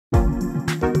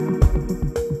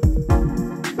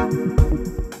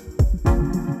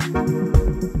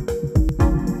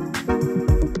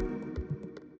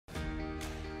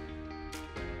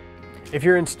If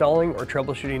you're installing or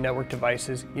troubleshooting network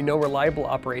devices, you know reliable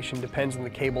operation depends on the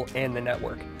cable and the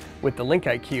network. With the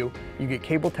LinkIQ, you get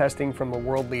cable testing from a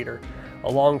world leader,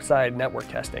 alongside network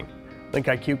testing.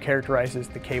 LinkIQ characterizes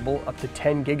the cable up to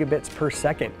 10 gigabits per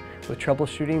second, with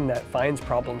troubleshooting that finds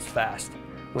problems fast.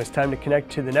 When it's time to connect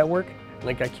to the network,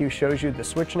 LinkIQ shows you the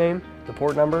switch name, the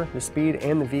port number, the speed,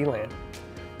 and the VLAN.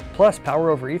 Plus, Power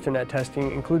over Ethernet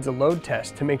testing includes a load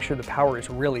test to make sure the power is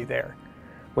really there.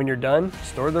 When you're done,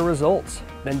 store the results,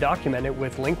 then document it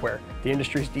with LinkWare, the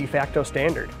industry's de facto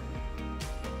standard.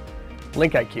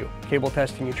 LinkIQ, cable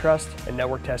testing you trust and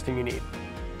network testing you need.